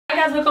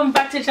Hi guys, welcome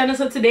back to the channel.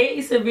 So today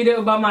is a video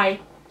about my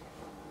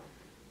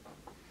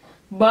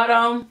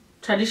bottom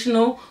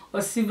traditional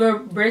or silver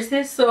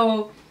bracelets.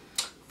 So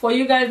for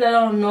you guys that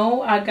don't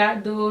know, I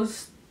got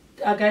these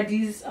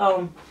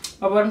my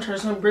bottom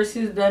traditional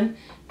bracelets done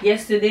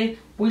yesterday,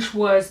 which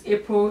was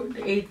April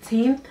the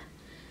 18th,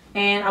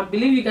 and I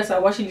believe you guys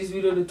are watching this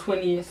video the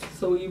 20th,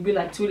 so you'll be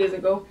like 2 days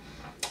ago.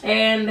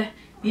 And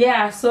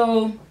yeah,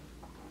 so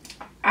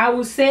I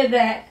would say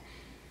that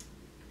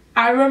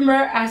I remember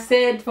I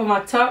said for my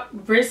top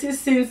braces,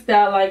 since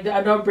they're like the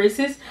adult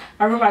braces,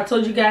 I remember I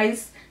told you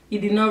guys it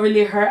did not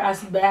really hurt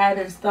as bad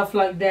and stuff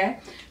like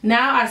that.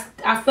 Now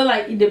I feel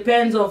like it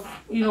depends of,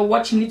 you know,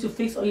 what you need to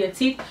fix on your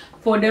teeth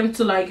for them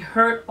to like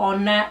hurt or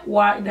not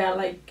while they're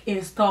like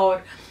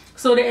installed.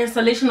 So the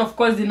installation of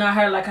course did not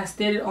hurt, like I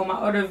stated on my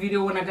other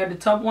video when I got the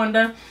top one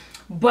done.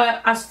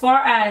 But as far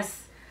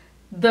as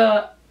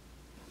the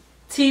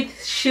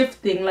teeth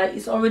shifting, like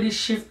it's already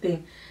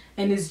shifting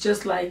and it's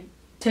just like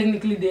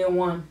technically day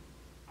one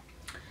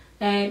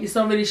and it's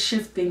already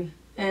shifting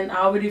and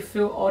I already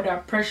feel all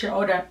that pressure,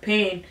 all that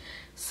pain.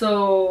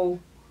 So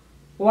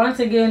once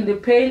again, the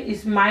pain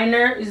is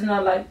minor. It's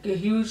not like a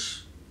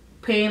huge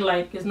pain,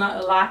 like it's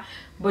not a lot,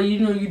 but you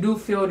know, you do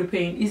feel the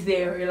pain. It's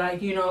there. You're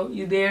like, you know,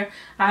 you're there.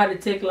 I had to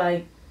take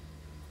like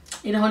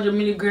 800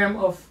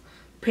 milligrams of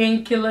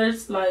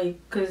painkillers, like,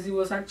 because it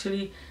was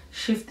actually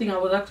shifting. I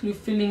was actually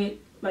feeling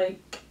it,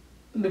 like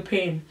the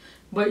pain,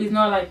 but it's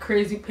not like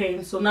crazy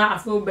pain. So now I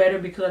feel better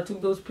because I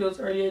took those pills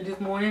earlier this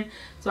morning,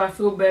 so I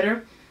feel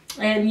better.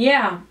 And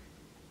yeah,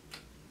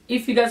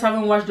 if you guys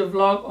haven't watched the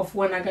vlog of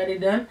when I got it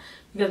done,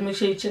 you guys make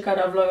sure you check out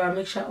that vlog. I'll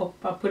make sure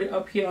I put it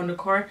up here on the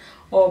card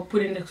or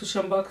put it in the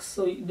description box,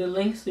 so the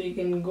link, so you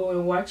can go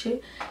and watch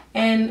it.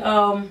 And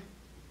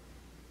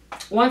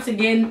once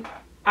again,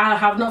 I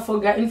have not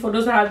forgotten, for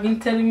those that have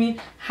been telling me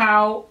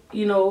how,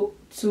 you know,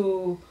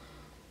 to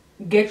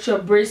get your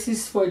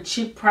braces for a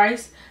cheap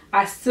price,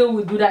 I still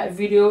will do that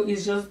video.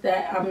 It's just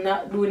that I'm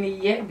not doing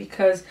it yet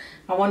because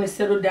I want to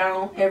settle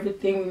down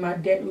everything with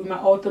my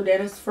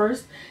orthodontist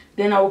first.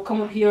 Then I will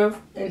come up here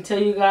and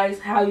tell you guys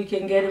how you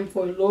can get them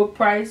for a low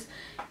price.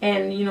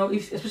 And you know,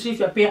 especially if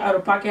you're paying out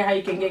of pocket, how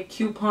you can get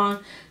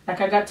coupon. Like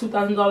I got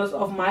 $2,000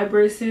 off my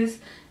braces,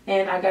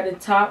 and I got the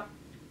top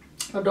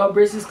adult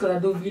braces because I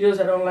do videos.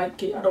 I don't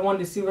like it. I don't want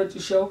the silver to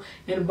show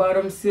and the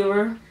bottom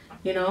silver,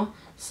 you know.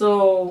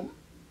 So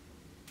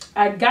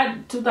I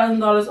got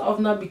 $2,000 off,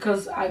 not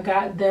because I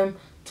got them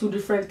two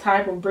different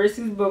type of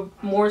braces, but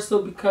more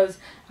so because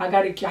I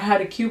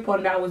had a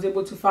coupon that I was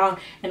able to find,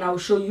 and I will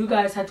show you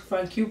guys how to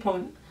find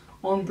coupon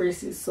on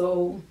braces.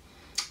 So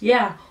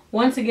yeah,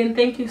 once again,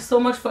 thank you so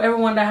much for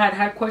everyone that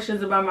had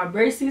questions about my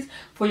braces.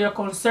 For your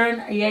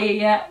concern,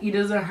 yeah, it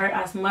doesn't hurt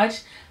as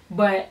much,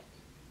 but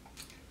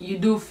you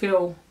do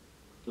feel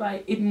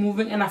like it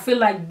moving, and I feel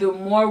like the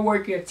more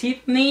work your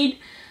teeth need,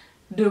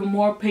 the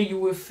more pain you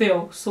will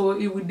feel. So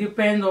it would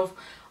depend of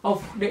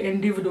the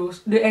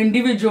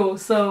individual.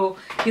 So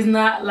it's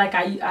not like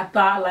I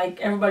thought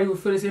like everybody would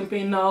feel the same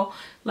pain. No,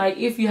 like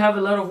if you have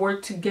a lot of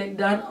work to get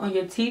done on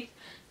your teeth,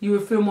 you will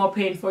feel more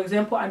pain. For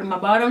example, out of my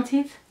bottom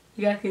teeth,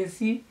 you guys can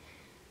see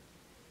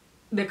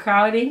the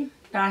crowding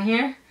down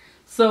here,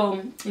 so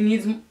it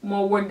needs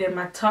more work than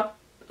my top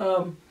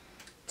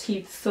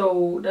teeth.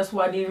 So that's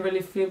why I didn't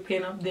really feel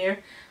pain up there,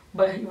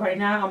 but right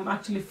now I'm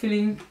actually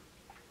feeling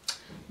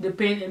the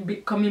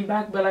pain coming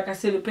back. But like I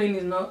said, the pain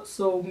is not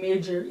so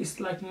major. It's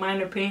like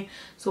minor pain.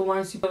 So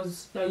once you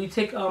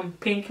take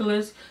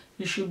painkillers,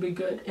 you should be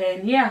good.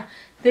 And yeah,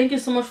 thank you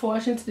so much for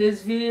watching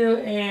today's video,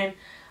 and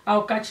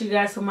I'll catch you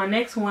guys on my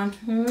next one.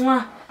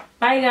 Mwah.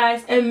 Bye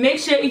guys. And make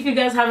sure, if you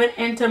guys haven't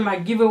entered my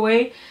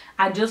giveaway,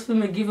 I just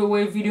filmed a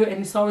giveaway video and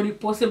it's already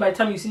posted. By the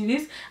time you see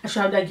this, I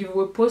should have that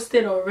giveaway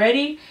posted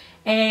already.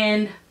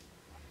 And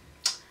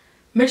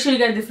make sure you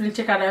guys definitely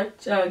check out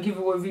that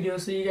giveaway video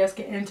so you guys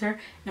can enter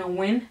and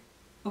win.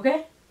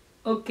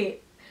 Okay,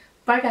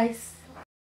 bye guys.